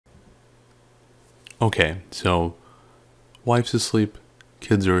Okay, so wife's asleep,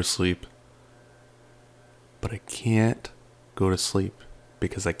 kids are asleep, but I can't go to sleep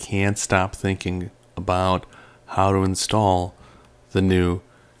because I can't stop thinking about how to install the new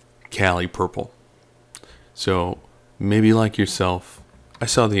Kali Purple. So maybe like yourself, I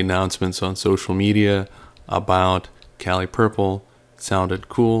saw the announcements on social media about Kali Purple. It sounded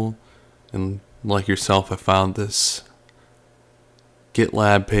cool, and like yourself, I found this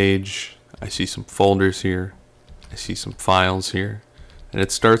GitLab page. I see some folders here. I see some files here. And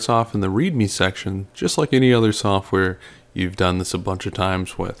it starts off in the README section, just like any other software you've done this a bunch of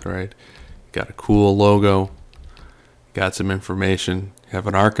times with, right? Got a cool logo, got some information, have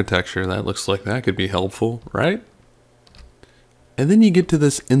an architecture that looks like that could be helpful, right? And then you get to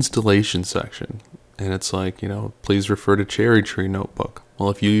this installation section, and it's like, please refer to Cherry Tree Notebook.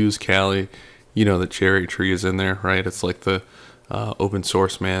 Well, if you use Kali, you know that Cherry Tree is in there, right? It's like the open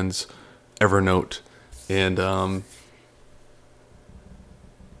source man's Evernote. And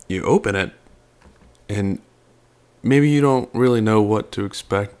you open it, and maybe you don't really know what to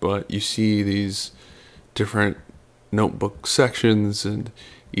expect, but you see these different notebook sections, and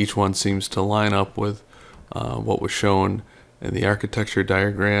each one seems to line up with what was shown in the architecture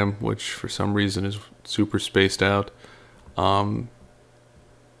diagram, which for some reason is super spaced out. But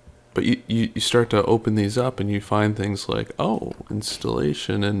you start to open these up, and you find things like, oh,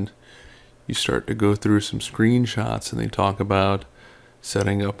 installation, and you start to go through some screenshots, and they talk about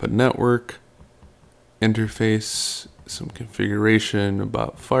setting up a network interface, some configuration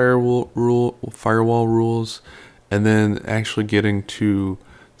about firewall rules, and then actually getting to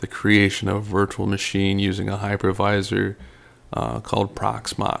the creation of a virtual machine using a hypervisor called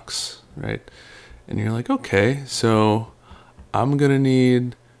Proxmox, right? And you're like, okay, so I'm gonna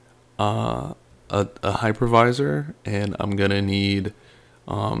need a hypervisor, and I'm gonna need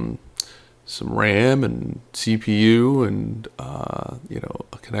some RAM and CPU, and a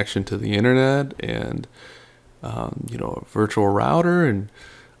connection to the internet, and a virtual router, and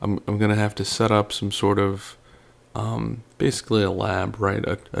I'm gonna have to set up some sort of basically a lab, right?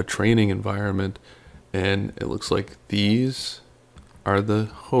 A training environment. And it looks like these are the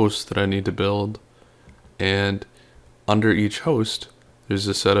hosts that I need to build, and under each host there's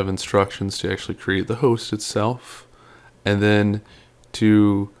a set of instructions to actually create the host itself, and then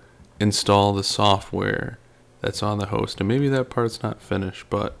to install the software that's on the host. And maybe that part's not finished,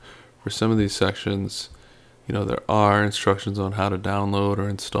 but for some of these sections, there are instructions on how to download or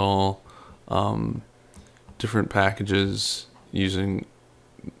install different packages using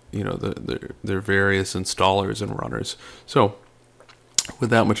their various installers and runners. So with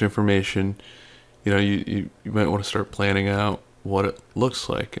that much information, you might want to start planning out what it looks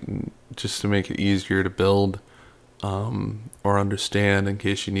like, and just to make it easier to build or understand in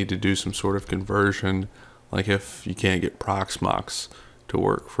case you need to do some sort of conversion, like if you can't get Proxmox to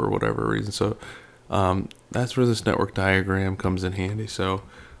work for whatever reason. So that's where this network diagram comes in handy. So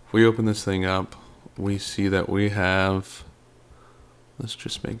if we open this thing up, we see that we have, let's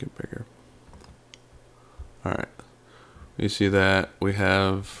just make it bigger. All right, we see that we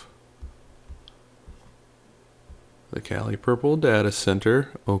have the Kali Purple data center,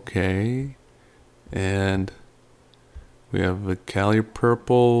 okay, and we have the Kali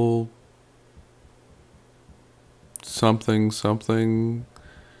Purple something something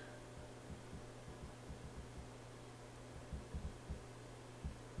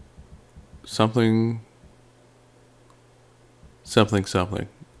something something something.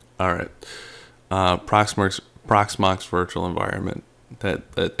 All right, Proxmox virtual environment. That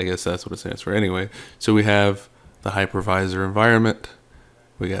I guess that's what it stands for. Anyway, so we have the hypervisor environment.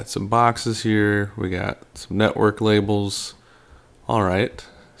 We got some boxes here. We got some network labels. All right.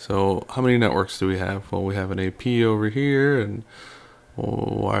 So how many networks do we have? Well, we have an AP over here, and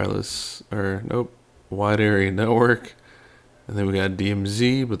wide area network. And then we got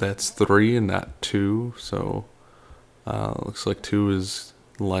DMZ, but that's 3 and not 2. So looks like 2 is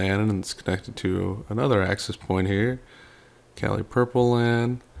LAN, and it's connected to another access point here. Kali Purple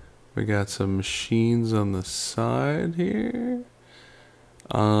LAN. We got some machines on the side here.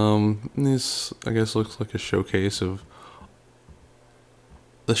 This, I guess, looks like a showcase of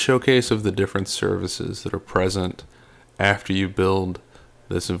the different services that are present after you build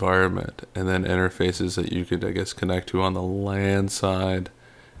this environment, and then interfaces that you could, I guess, connect to on the LAN side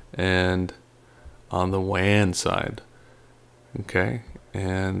and on the WAN side. Okay,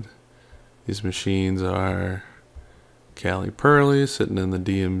 and these machines are Kali Purley sitting in the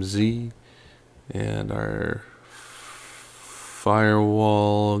DMZ, and our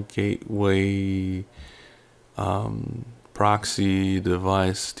firewall gateway proxy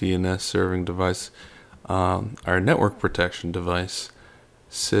device, DNS serving device, our network protection device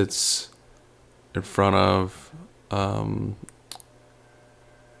sits in front of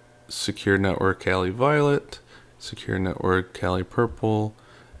Secure Network Kali Violet, Secure Network Kali Purple,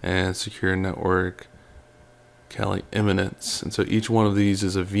 and Secure Network Kali Eminence. And so each one of these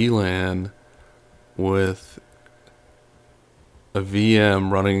is a VLAN with a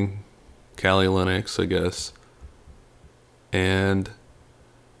VM running Kali Linux, I guess. And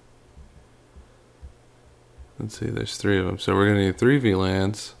let's see, there's 3 of them. So we're going to need 3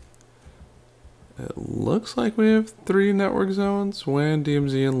 VLANs. It looks like we have 3 network zones, WAN,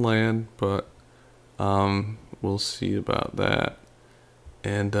 DMZ, and LAN, but we'll see about that.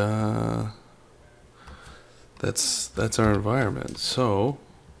 And that's our environment. So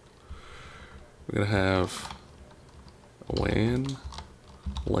we're gonna have a WAN,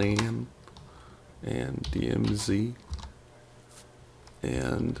 LAN, and DMZ,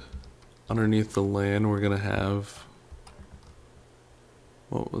 and underneath the LAN we're gonna have,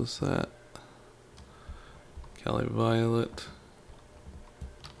 what was that? Kali Violet.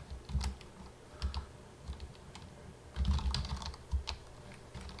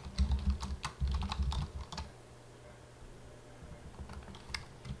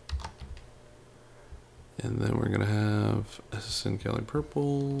 And then we're gonna have SSN Kali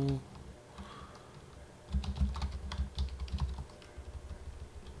Purple.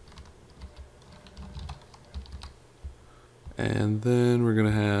 And then we're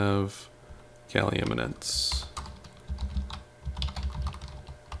gonna have Kali Eminence.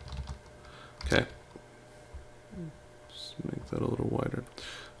 Okay. Just make that a little wider.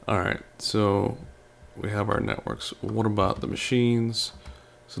 Alright, so we have our networks. What about the machines?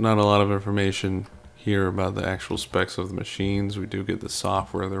 So not a lot of information here about the actual specs of the machines. We do get the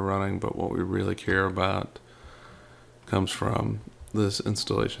software they're running, but what we really care about comes from this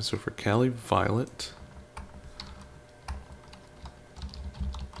installation. So for Kali Violet,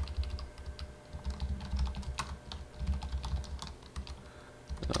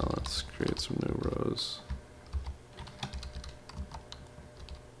 let's create some new rows.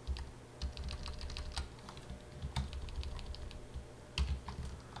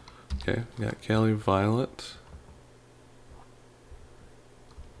 Okay, we got Kali Violet,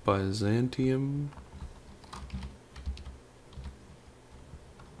 Byzantium,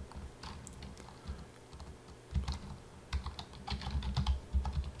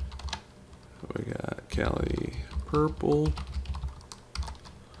 we got Kali Purple,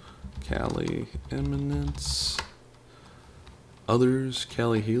 Kali Eminence, others,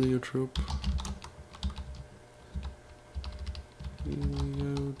 Kali Heliotrope,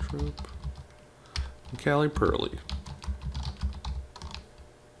 and Kali Pearly.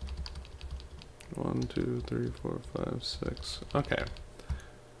 1, 2, 3, 4, 5, 6. Okay.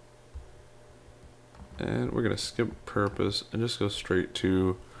 And we're gonna skip purpose and just go straight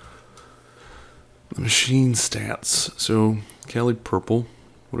to the machine stats. So Kali Purple,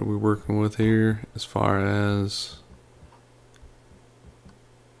 what are we working with here as far as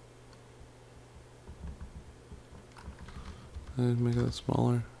make that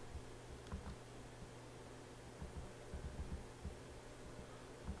smaller?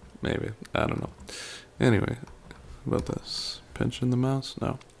 Maybe, I don't know. Anyway, about this, pinching the mouse?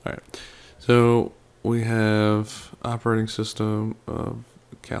 No. Alright, so we have operating system of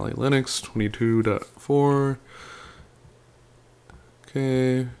Kali Linux 22.4.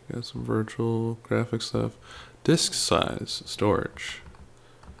 Okay, got some virtual graphic stuff. Disk size storage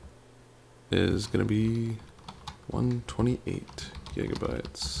is gonna be 128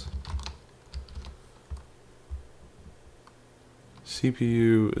 gigabytes.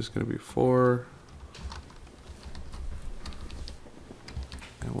 CPU is going to be 4.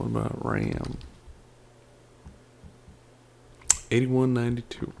 And what about RAM?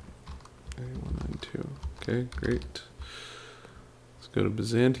 8192. 8192. Okay, great. Let's go to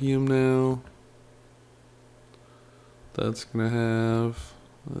Byzantium now. That's going to have,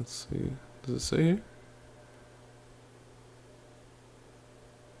 let's see, does it say here?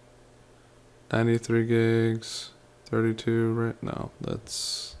 93 gigs. 32, right? No,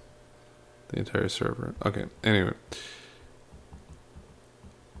 that's the entire server. Okay, anyway.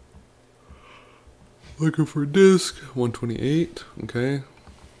 Looking for disk, 128, okay.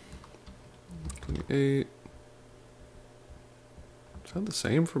 28. Is that the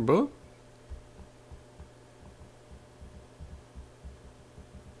same for both?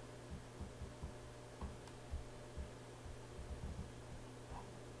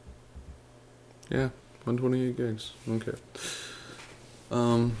 Yeah, 128 gigs. Okay.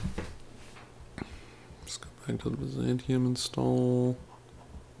 Let's go Back to the Byzantium install.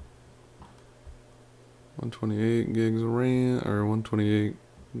 128 gigs of RAM, or 128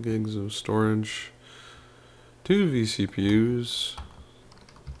 gigs of storage. 2 vCPUs.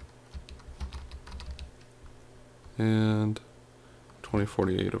 And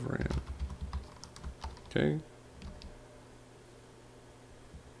 2048 of RAM. Okay.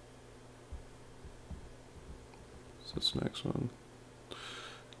 So this next one.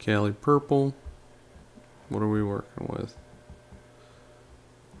 Kali purple. What are we working with?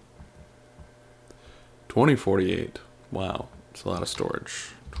 2048. Wow, it's a lot of storage.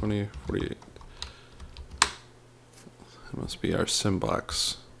 2048. That must be our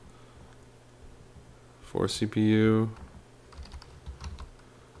Simbox. 4 CPU.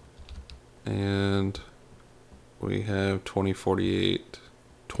 And we have 2048.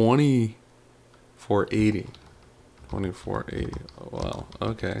 2480. 2480. Oh, wow.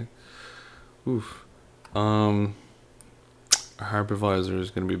 Okay. Oof. Our hypervisor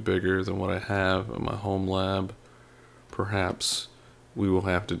is going to be bigger than what I have in my home lab. Perhaps we will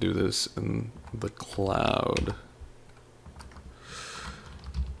have to do this in the cloud.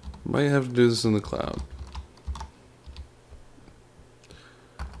 Might have to do this in the cloud.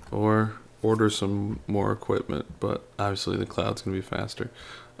 Or order some more equipment, but obviously the cloud's going to be faster.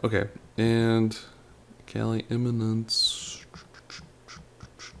 Okay, and Kali Eminence.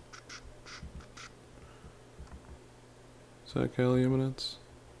 Is that Kali Eminence?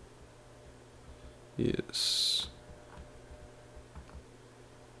 Yes.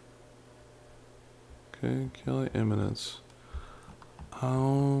 Okay, Kali Eminence. How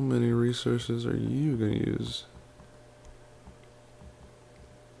many resources are you going to use?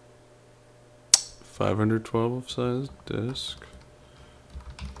 512 size disk.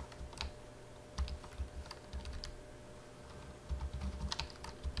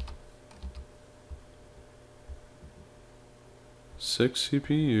 Six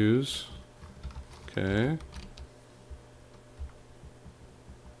CPUs. Okay.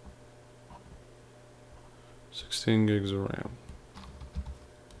 $16 gigs of RAM.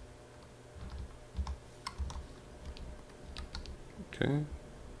 Okay.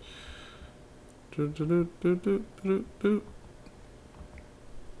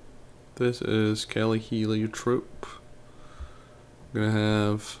 This is Kali Heliotrope. I'm gonna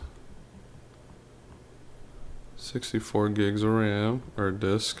have 64 gigs of RAM, or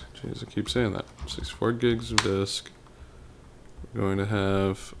disk. Jeez, I keep saying that. 64 gigs of disk. We're going to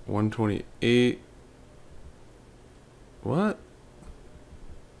have 128. What?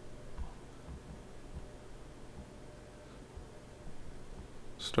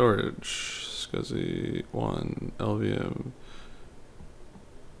 Storage. SCSI 1 LVM.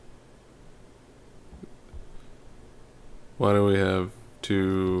 Why do we have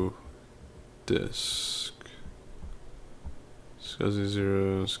 2 disk? SCSI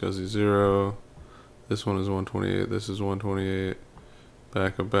 0, SCSI 0. This one is 128. This is 128.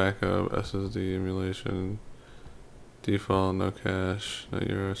 Backup, SSD emulation. Default, no cache, no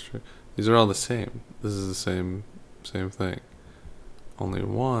Euro string. These are all the same. This is the same thing. Only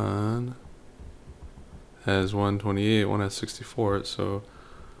one has 128, one has 64. So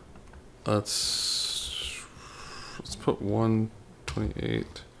let's put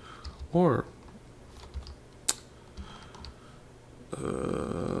 128 or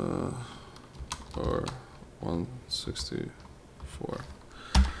 164.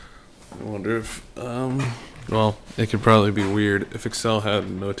 I wonder if well, it could probably be weird if Excel had a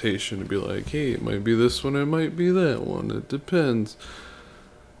notation to be like, hey, it might be this one, it might be that one, it depends.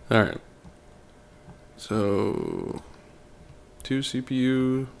 Alright. So 2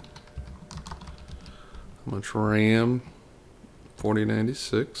 CPU. How much RAM?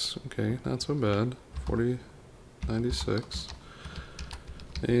 4096. Okay, not so bad. 4096.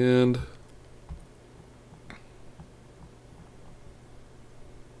 And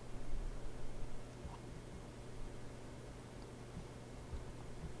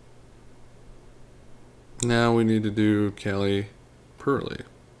now we need to do Kali Perly.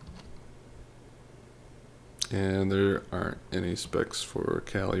 And there aren't any specs for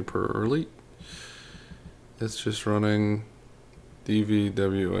Kali Perly. It's just running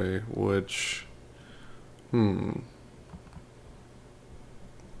DVWA, which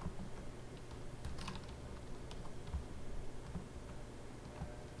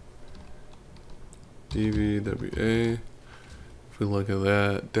DVWA. If we look at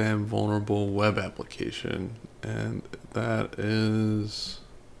that, damn vulnerable web application, and that is,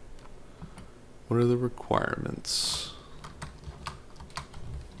 what are the requirements?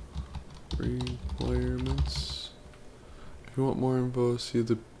 Requirements. If you want more info, see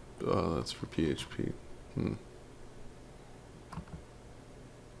the, that's for PHP.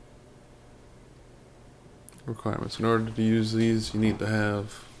 Requirements. In order to use these, you need to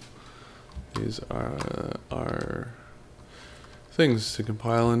have, these are things to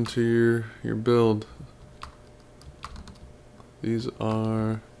compile into your build. These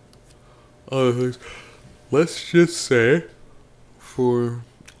are other things. Let's just say for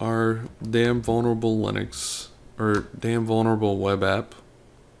our damn vulnerable Linux or damn vulnerable web app,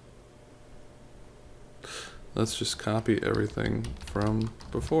 let's just copy everything from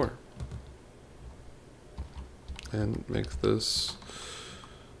before and make this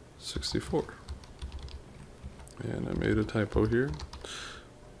 64. And I made a typo here.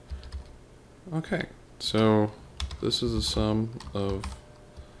 Okay, so this is the sum of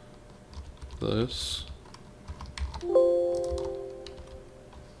this.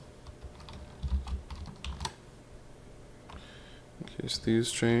 In case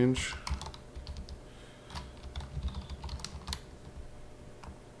these change.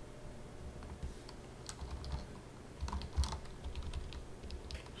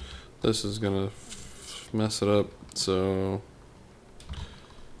 This is gonna mess it up, so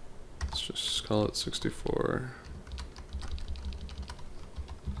let's just call it 64.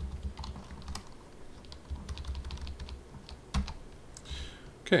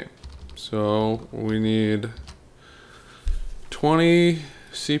 Okay, so we need 20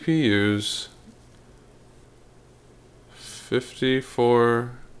 CPUs,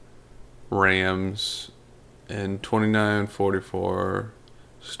 54 RAMs, and 2944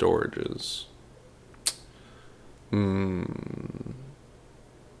 storages.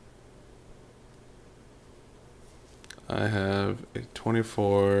 I have a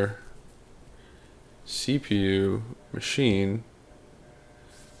 24 CPU machine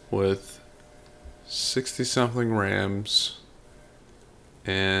with 60 something RAMs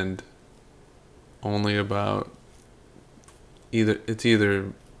and only about either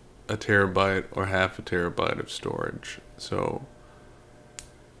a terabyte or half a terabyte of storage. So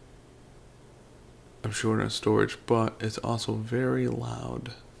I'm short on storage, but it's also very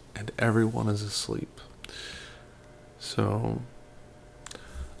loud and everyone is asleep. So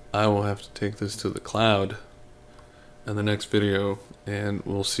I will have to take this to the cloud in the next video and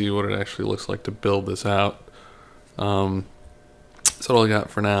we'll see what it actually looks like to build this out. That's all I got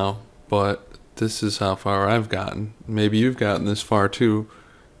for now, but this is how far I've gotten. Maybe you've gotten this far too.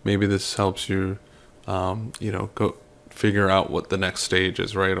 Maybe this helps you, go figure out what the next stage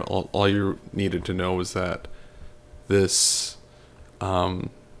is, right? All you needed to know was that this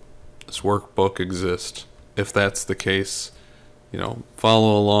workbook exists. If that's the case,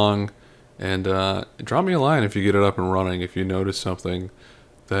 follow along and drop me a line if you get it up and running. If you notice something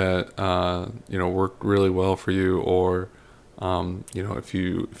that worked really well for you, or if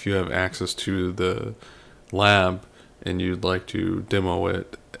you have access to the lab and you'd like to demo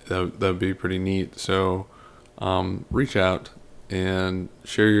it, that'd be pretty neat. So reach out and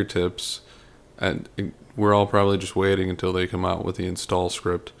share your tips, and we're all probably just waiting until they come out with the install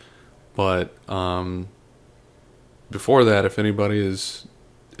script. But before that, if anybody is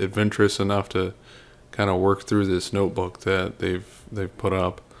adventurous enough to kind of work through this notebook that they've put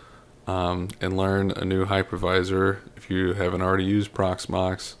up and learn a new hypervisor, if you haven't already used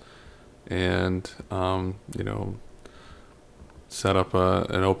Proxmox, and set up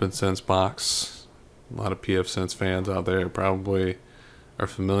an OpenSense box. A lot of PFSense fans out there probably are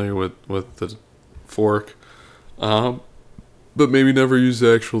familiar with the fork, but maybe never use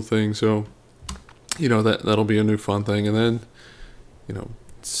the actual thing. So that'll be a new fun thing. And then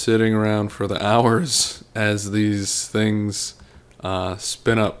sitting around for the hours as these things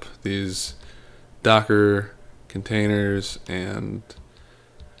spin up, these Docker containers and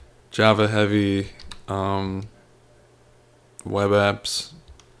Java heavy web apps.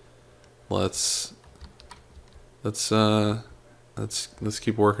 Let's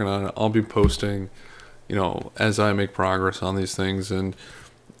keep working on it. I'll be posting as I make progress on these things. And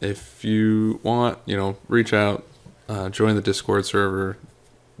if you want, reach out, join the Discord server,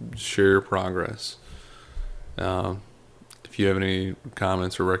 share your progress. If you have any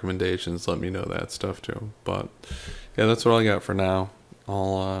comments or recommendations, let me know that stuff too. But yeah, that's all I got for now.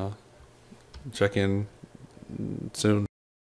 I'll check in soon.